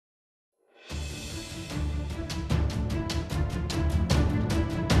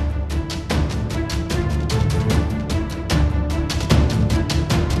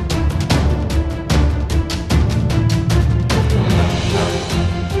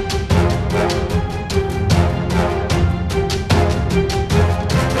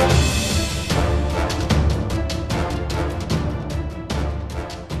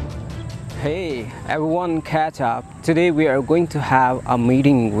Everyone catch up. Today we are going to have a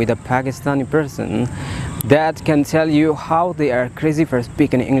meeting with a Pakistani person that can tell you how they are crazy for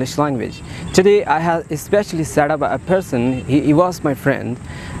speaking English language. Today I have especially set up a person, he was my friend.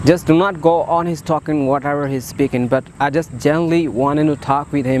 Just do not go on his talking whatever he's speaking, but I just generally wanted to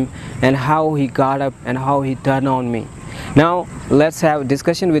talk with him and how he got up and how he turned on me. Now let's have a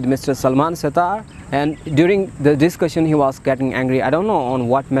discussion with Mr. Salman Satar. And during the discussion he was getting angry. I don't know on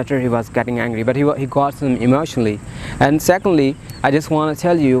what matter he was getting angry, but he got some emotionally. And secondly, I just want to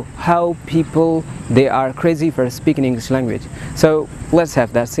tell you how people, they are crazy for speaking English language. So let's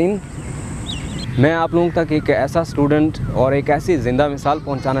have that scene. मैं आप लोगों तक एक ऐसा student और एक ऐसी ज़िंदा मिसाल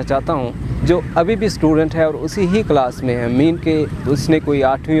पहुंचाना चाहता हूं जो अभी भी स्टूडेंट है और उसी ही क्लास में है। मीन के उसने कोई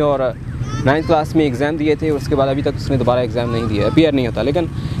 8वीं और 9th क्लास में एग्ज़ाम दिए थे, उसके बाद अभी तक उसने दोबारा एग्ज़ाम नहीं दिया, अपीयर नहीं होता, लेकिन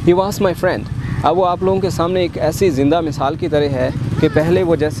ही वाज माय फ्रेंड। अब वो आप लोगों के सामने एक ऐसी ज़िंदा मिसाल की तरह है कि पहले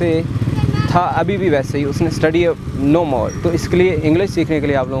वो जैसे था अभी भी वैसे ही, उसने स्टडी नो मोर। तो इसके लिए इंग्लिश सीखने के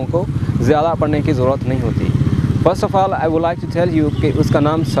लिए आप लोगों को ज़्यादा पढ़ने की ज़रूरत नहीं होती। First of all I would like to tell you कि उसका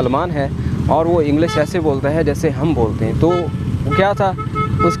नाम सलमान है और वो इंग्लिश ऐसे बोलता है जैसे हम बोलते हैं। तो वो क्या था,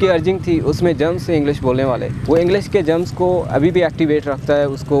 उसकी अर्जिंग थी उसमें जम्स से इंग्लिश बोलने वाले। वो इंग्लिश के जम्स को अभी भी एक्टिवेट रखता है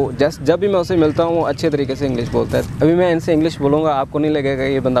उसको। जब भी मैं उसे मिलता हूँ वो अच्छे तरीके से इंग्लिश बोलता है। अभी मैं इनसे इंग्लिश बोलूँगा, आपको नहीं लगेगा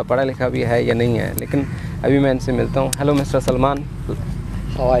ये बंदा पढ़ा लिखा भी है या नहीं है, लेकिन अभी मैं इनसे मिलता हूँ। Hello mister Salman,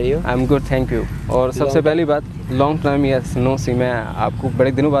 how are you? I am good, thank you. और सबसे पहली बात, लॉन्ग टाइम यस नो सी, मैं आपको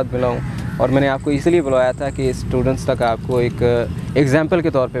बड़े दिनों बाद मिला हूँ और मैंने आपको इसलिए बुलाया था कि स्टूडेंट्स तक आपको एक एग्जाम्पल के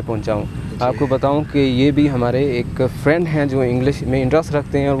तौर पर पहुँचाऊँ। आपको बताऊं कि ये भी हमारे एक फ्रेंड हैं जो इंग्लिश में इंटरेस्ट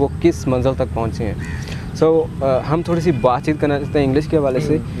रखते हैं और वो किस मंजिल तक पहुंचे हैं। सो हम थोड़ी सी बातचीत करना चाहते हैं इंग्लिश के हवाले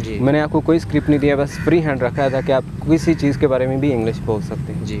से। मैंने आपको कोई स्क्रिप्ट नहीं दिया, बस फ्री हैंड रखा था कि आप किसी चीज़ के बारे में भी इंग्लिश बोल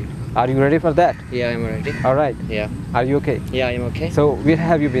सकते हैं। जी। Are you ready for that? Yeah, I'm ready. Alright. Yeah. Are you okay? Yeah, I'm okay. So where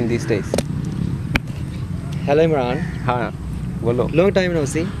have you been these days? Hello, Imran. हाँ बोलो। Long time no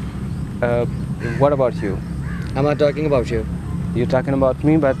see. What about you? I'm not talking about you. You're talking about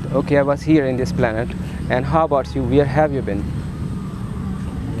me, but okay, I was here in this planet. And how about you? Where have you been?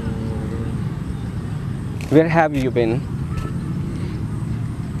 Where have you been?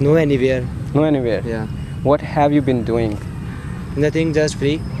 No anywhere. No anywhere. Yeah. What have you been doing? Nothing, just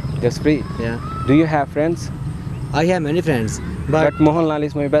free. Just free. Yeah. Do you have friends? I have many friends, But Mohanlal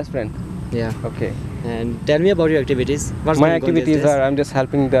is my best friend. yeah. Okay. And tell me about your activities. What's My going on these activities days? are I'm just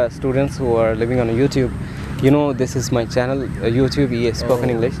helping the students who are living on YouTube. You know, this is my channel, YouTube Spoken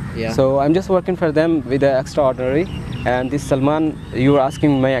English. Yeah. So I'm just working for them with the extraordinary. And this Salman, you are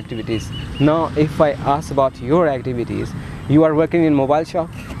asking my activities. Now, if I ask about your activities, you are working in mobile shop.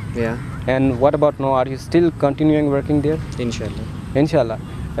 Yeah. And what about now? Are you still continuing working there? Inshallah. Inshallah.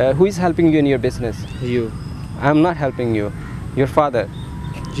 Who is helping you in your business? You. I'm not helping you. Your father.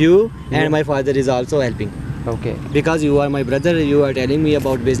 You Yeah. and my father is also helping. Okay. Because you are my brother, you are telling me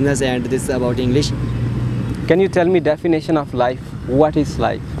about business and this about English. Can you tell me definition of life? What is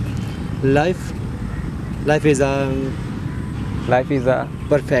life? Life is Life is a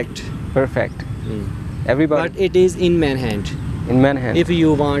perfect. perfect. Everybody But it is in man hand. in man hand. If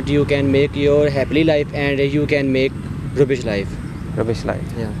you want, you can make your happy life and you can make rubbish life. Rubbish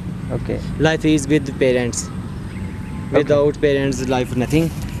life. Yeah. Okay. Life is with parents. Without parents, life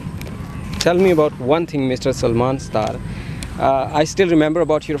nothing. Tell me about one thing, Mr. Salman Star. I still remember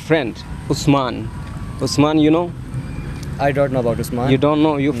about your friend Usman. Usman, you know? I don't know about Usman. You don't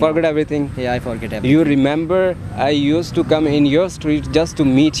know. You No. forget everything. Yeah, I forget everything. You remember I used to come in your street just to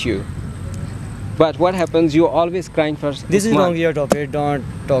meet you. But what happens? You always crying for This is Usman. wrong your topic. Don't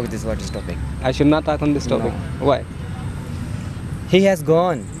talk this what is topic. I should not talk on this topic. Why? He has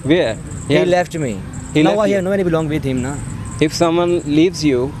gone. Where? He left me. He now left I you. have no any belong with him now. If someone leaves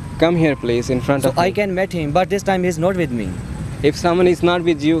you, come here please in front So of me. I can meet him, but this time he's not with me. If someone is not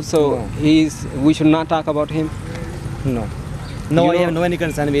with you, so No. we should not talk about him. No. No, You I know- have no any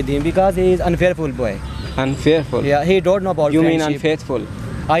concern with him because he is unfaithful boy. Unfaithful. Yeah, he don't know about You mean friendship. unfaithful?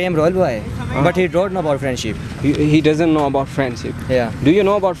 I am royal boy, but he don't know about friendship. He doesn't know about friendship. Yeah. Do you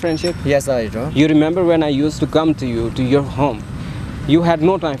know about friendship? Yes, I do. You remember when I used to come to you, to your home? You had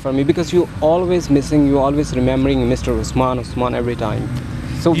no time for me because you always missing, you always remembering Mr. Usman every time.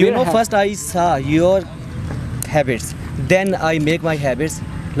 So You where know, have- first I saw your habits, then I make my habits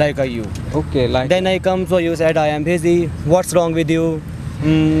like you. Okay, like Then I come, so you said I am busy. What's wrong with you?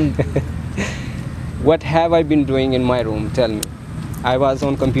 what have I been doing in my room? Tell me. I was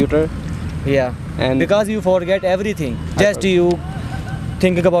on computer. Yeah. And Because you forget everything. Just you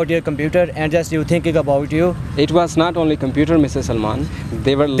thinking about your computer and just you thinking about you. it was not only computer, Mrs. Salman.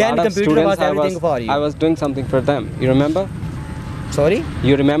 There were a Then lot of computer students. was everything for you. I was doing something for them. You remember? Sorry?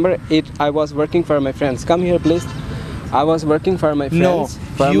 You remember it? I was working for my friends. Come here, please. I was working for my No, friends.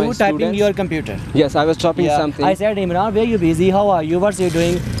 For you my typing students. your computer. Yes, I was typing Yeah. something. I said, Imran, where you busy? How are you? What's you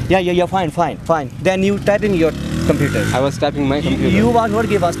doing? Yeah, fine. Then you typing your computer. I was typing my computer. You will not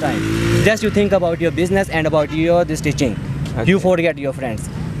give us time. Just you think about your business and about your this teaching. Okay. You forget your friends.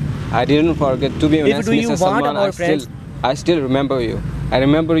 I didn't forget. To be honest, do you Mr. want Salman, our friends? I still remember you. I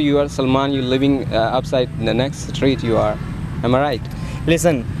remember you are Salman. You living upside the next street. You are. Am I right?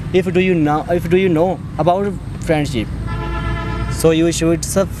 Listen, if do you know about friendship, so you should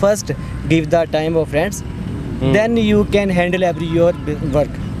first give the time of friends. Then you can handle every your work.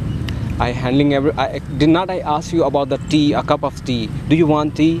 I handling every. Did not I ask you about the tea? A cup of tea. Do you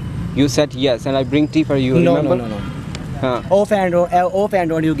want tea? You said yes, and I bring tea for you. No. Remember? Huh. Off and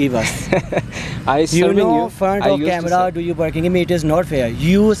don't you give us. I serving you. Front I of used to camera serve. do you working? It is not fair.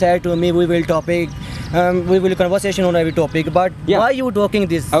 You said to me we will conversation on every topic, but Yeah. why you talking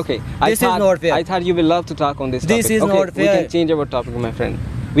this? Okay. This is not fair. I thought you will love to talk on this This topic. is Okay, not We fair. can change our topic, my friend.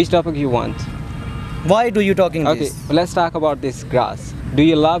 Which topic you want? Why do you talking Okay, this? let's talk about this grass. Do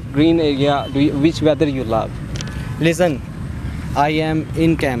you love green area? Which weather you love? Listen, I am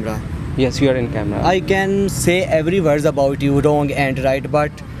in camera. Yes, you are in camera. I can say every words about you wrong and right,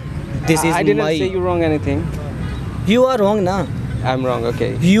 but this is I didn't my. say you wrong anything. You are wrong, na. I'm wrong. Okay.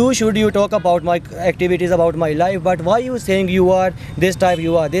 You talk about my activities, about my life, but why you saying you are this type,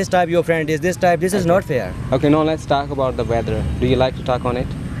 you are this type, your friend is this type? This is not fair. Okay, now let's talk about the weather. Do you like to talk on it?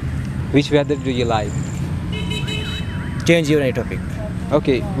 Which weather do you like? Change your topic.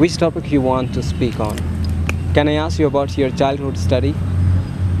 Okay, which topic you want to speak on? Can I ask you about your childhood study?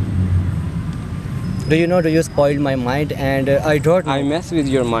 Do you spoiled my mind and I don't know. I mess with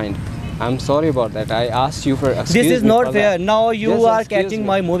your mind. I'm sorry about that. I asked you for excuse This is me not for fair. that. Now you Just are excuse catching me.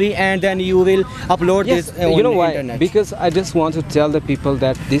 my movie and then you will upload Yes, this on you know why? internet. Because I just want to tell the people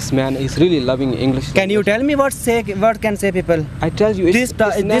that this man is really loving English. Can you tell me what can say people? I tell you, it's This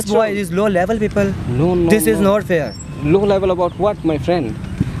natural. boy is low level people. No, This is no. not fair. Low level about what, my friend?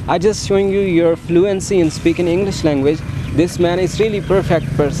 I just showing you your fluency in speaking English language. This man is really perfect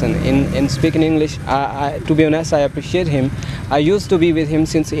person in speaking English. To be honest, I appreciate him. I used to be with him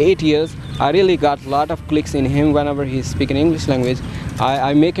since 8 years. I really got a lot of clicks in him whenever he's speaking English language.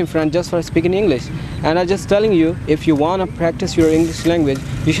 I make him friend just for speaking English. And I'm just telling you, if you want to practice your English language,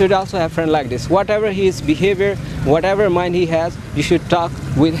 you should also have friend like this. Whatever his behavior, whatever mind he has, you should talk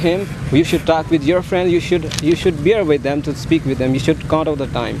with him. You should talk with your friends. You should bear with them to speak with them. You should count out the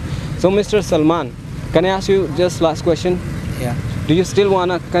time. So, Mr. Salman, can I ask you just last question? Yeah. Do you still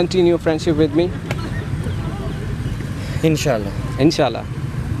want to continue friendship with me? Inshallah. Inshallah.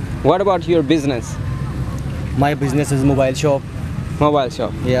 What about your business? My business is mobile shop. Mobile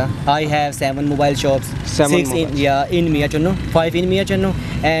shop. Yeah. I have 7 mobile shops. 7 6 mobile in Miachano, 5 in Miachano,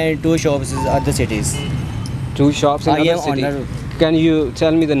 and 2 shops in other cities. 2 shops in I other am cities. owner. Can you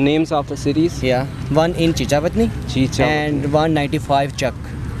tell me the names of the cities? Yeah. 1 in Chichavatni Chicha. and 195 Chak.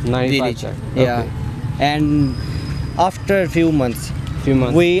 95 village. Chak. Yeah. Okay. And after few months, Few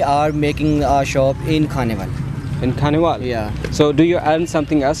months. we are making a shop in Khaneval. In Carnival? Yeah. So do you earn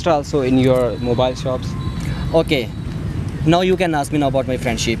something extra also in your mobile shops? Okay. Now you can ask me now about my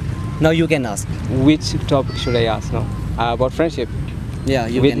friendship. Now you can ask. Which topic should I ask now? About friendship? Yeah,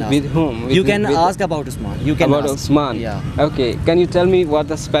 you with, can ask. with whom? You With- can with- ask about Usman. You can about ask. Usman? Yeah. Okay. Can you tell me what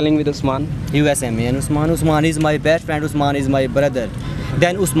the spelling with Usman? USMA and Usman. Usman is my best friend. Usman is my brother.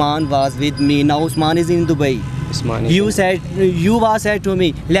 Then Usman was with me. Now Usman is in Dubai. Usman. You said to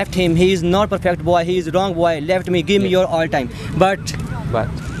me, left him. He is not perfect boy. He is wrong boy. Left me. Give me Yeah. your all time. But But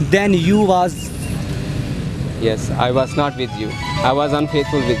then you was yes, I was not with you. I was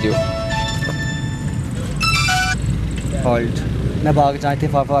unfaithful with you. halt. मैं भाग जाए थे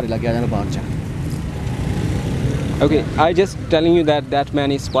फाफा लग गया मैं भाग जा. Okay, I just telling you that that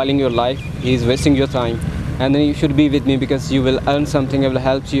man is spoiling your life. He is wasting your time. And then you should be with me because you will earn something. I will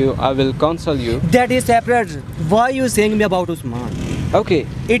help you. I will counsel you. That is separate. Why you saying me about Usman? Okay,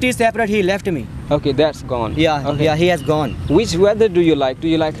 It is separate. He left me. okay, that's gone. Yeah, Okay. yeah, he has gone. Which weather do you like? Do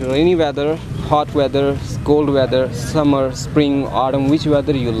you like rainy weather, hot weather, cold weather, summer, spring, autumn? Which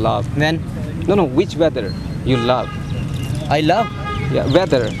weather you love? When No, which weather you love? I love. Yeah,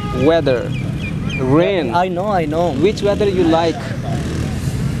 weather, rain. I know. Which weather you like?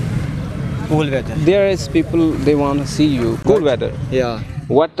 Cool weather. There is people, they want to see you. Cool weather. Yeah.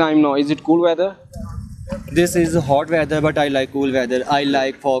 What time now? Is it cool weather? This is hot weather, but I like cool weather. I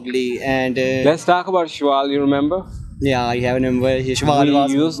like foggy and Let's talk about Shwal. You remember? yeah, I have a number. Shwal We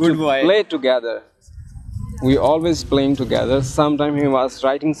was used good to boy. play together. We always playing together. Sometime he was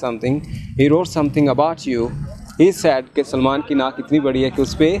writing something. He wrote something about you. He said कि सलमान की नाक इतनी बड़ी है कि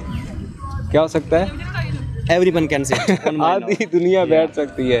उस पे क्या हो सकता है? Everyone can sit on my आधी knob. दुनिया बैठ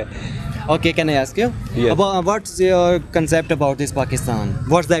सकती है. Okay, can I ask you? Yes. What's your concept about this Pakistan?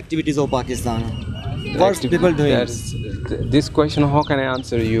 What's the activities of Pakistan? What's people doing? This question, how can I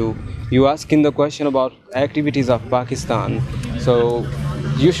answer you? You asking the question about activities of Pakistan. So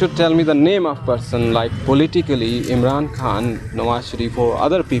you should tell me the name of person, like politically Imran Khan, Nawaz Sharif, or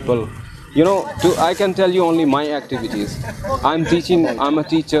other people. You know, I can tell you only my activities. I'm teaching. I'm a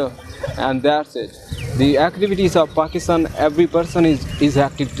teacher, and that's it. The activities of Pakistan, every person is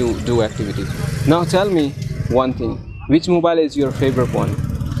active to do activities. Now tell me one thing. Which mobile is your favorite one?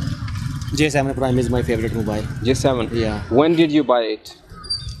 J7 Prime is my favorite mobile. J7. Yeah. When did you buy it?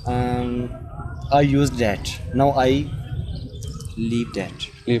 I used that. Now I leave that.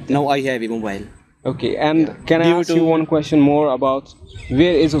 Leave that. Now I have a mobile. Okay. And Yeah. can I Due ask to- you one question more about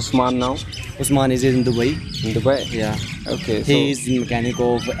where is Usman now? Usman is in Dubai. In Dubai. Yeah. Okay. He So is mechanic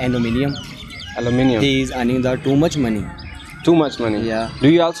of aluminium. aluminium. He is earning the too much money. Too much money. Yeah. Do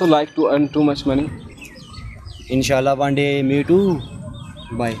you also like to earn too much money? Inshallah, one day me too.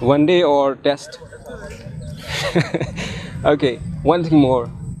 Bye. One day or test? Okay. One thing more.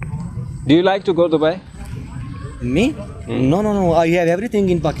 Do you like to go to Dubai? Me? No. I have everything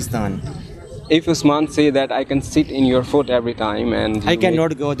in Pakistan. If Usman say that I can sit in your foot every time and I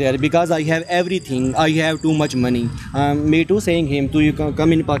cannot go there because I have everything. I have too much money. Me too saying him to you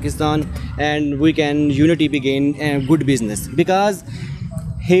come in Pakistan and we can unity begin and good business because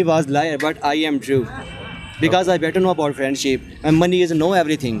he was liar but I am true because I better know about friendship and money is know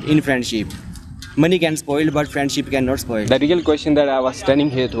everything in friendship. Money can spoil but friendship cannot spoil. the real question that I was standing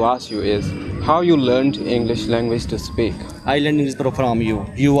here to ask you is how you learned English language to speak. I learned this from you.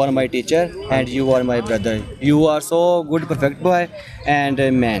 You are my teacher and you are my brother. You are so good, perfect boy and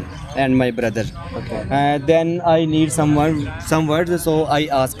a man and my brother. Okay. Then I need some words, so I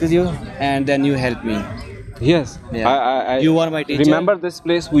ask you and then you help me. Yes. Yeah. I You are my teacher. Remember this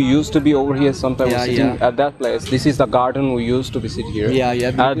place we used to be over here sometimes Yeah, sitting yeah. at that place. This is the garden we used to be sit here.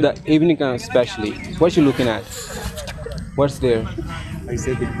 Yeah, At the evening time especially. What you looking at? What's there? I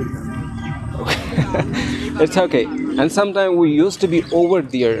said It's okay. And sometimes we used to be over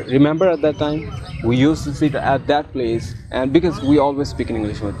there. Remember at that time? We used to sit at that place, and because we always speak in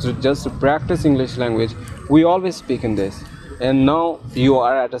English, so just to practice English language, we always speak in this. And now you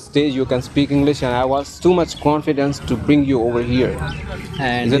are at a stage you can speak English, and I was too much confidence to bring you over here.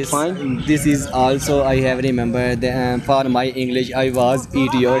 And Is it this, fine? This is also I have remembered for my English I was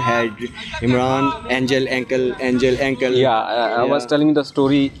eat your head. Imran, angel, ankle. Yeah, I was telling you the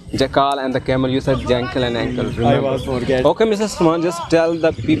story, Jackal and the camel. You said Jankal and ankle. Remember? was forget. Okay, Mr. Salman, just tell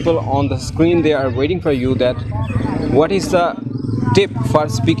the people on the screen they are waiting for you that what is the tip for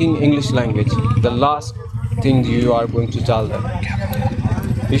speaking English language? The last thing you are going to tell them.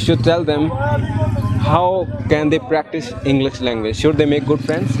 You should tell them how can they practice English language. Should they make good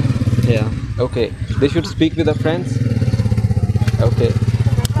friends? Yeah. Okay. They should speak with their friends. Okay.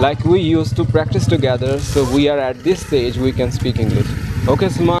 Like we used to practice together, so we are at this stage we can speak English. Okay,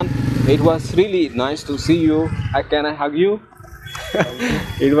 Salman, it was really nice to see you. Can I hug you?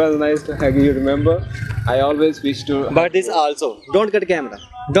 It was nice to hug you, remember? I always wish to. But this also don't get camera.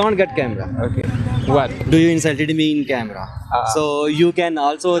 Don't get camera. Okay. What? Do you insulted me in camera? So you can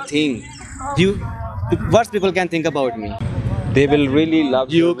also think. What people can think about me? They will really love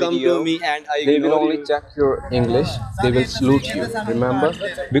You your come video. to me and I They will ignore only you. check your English. They will salute you. Remember,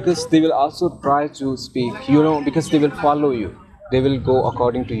 because they will also try to speak. You know, because they will follow you. They will go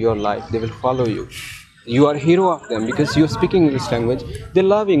according to your life. They will follow you. You are hero of them because you are speaking English language. They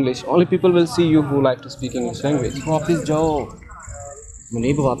love English. Only people will see you who like to speak English language. वापस जाओ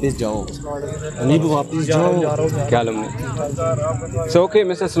मुनीब वापस जाओ मुनीब वापस जाओ Calumny. So okay,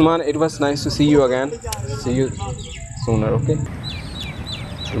 Mr. Salman, it was nice to see you again. See you sooner, okay?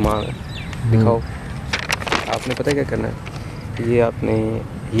 Salman, दिखाओ. आपने पता है क्या करना है? ये आपने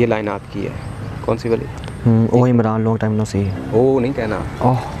ये लाइन आपकी है. कौन सी वाली? ओ इमरान लॉन्ग टाइम नो सी ओ नहीं कहना.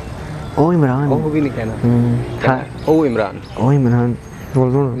 ओ इमरान ओ भी नहीं कहना. ओ इमरान. ओ इमरान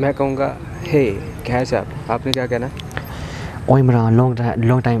बोल दो मैं कहूँगा हे कैसे आपने क्या कहना है? ओ इमरान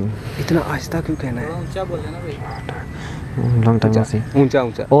लॉन्ग टाइम इतना आहिस्ता क्यों कहना है? लॉन्ग टाइम नो सी ऊंचा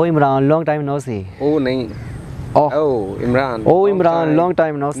ऊंचा. ओ इमरान लॉन्ग टाइम नो सी ओ नहीं. ओ इमरान. ओ Imran long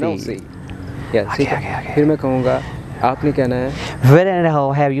time no No सी see. Yeah, ठीक है. फिर मैं कहूँगा आपने कहना है Where and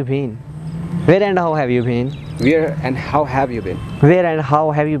how have you been? Where and how have you been? where and how have you been? Where and how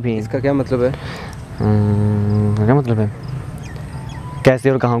have you been? इसका क्या मतलब है? क्या मतलब है? कैसे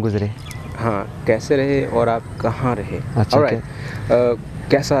और कहाँ गुजरे? हाँ, कैसे रहे और आप कहाँ रहे? अच्छा, Alright.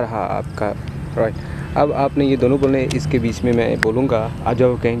 कैसा रहा आपका? Right. अब आपने ये दोनों बोलने, इसके बीच में मैं बोलूँगा। आज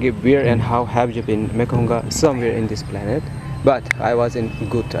जब कहेंगे where and how have you been, मैं कहूँगा somewhere in this planet but I was in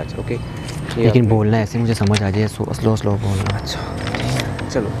good touch. Okay, लेकिन बोलना ऐसे मुझे समझ आ जाए, स्लो स्लो बोलना। अच्छा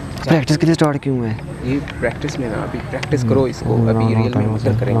चलो, प्रैक्टिस के लिए स्टार्ट क्यों है? ये प्रैक्टिस में ना, अभी प्रैक्टिस करो इसको, अभी रियल में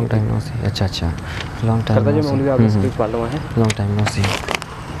उतर करेंगे। लॉन्ग टाइम नो सी। अच्छा अच्छा, लॉन्ग टाइम करता नो जो मैं उन्हें आप स्क्रिप्ट पढ़ रहा है। लॉन्ग टाइम नो सी।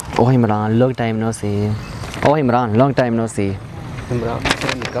 ओह इमरान, लॉन्ग टाइम नो सी। ओह इमरान, लॉन्ग टाइम नो सी। इमरान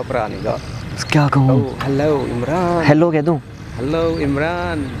निका भरा निका, क्या कहूँ? हेलो इमरान, हेलो कह दूँ? Hello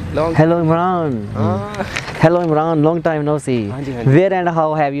Imran, long, hello Imran, हाँ hello Imran, long time no सी। हाँ जी, हाँ जी। Where and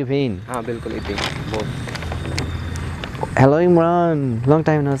how have you been? हाँ बिल्कुल इतनी बोल। Hello Imran, long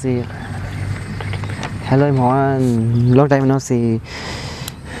time no C. Hello Imran, long time no C.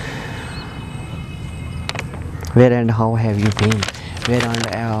 Where and how have you been? Where and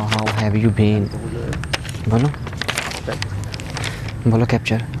how have you been? बोलो बोलो,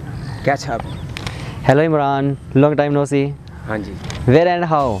 capture. Catch up. Hello Imran, long time no सी। हाँ जी, where and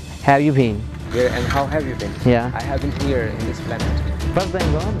how have you been? where and how have you been? Yeah. I have been here in this planet. What's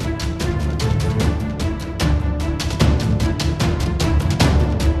going on?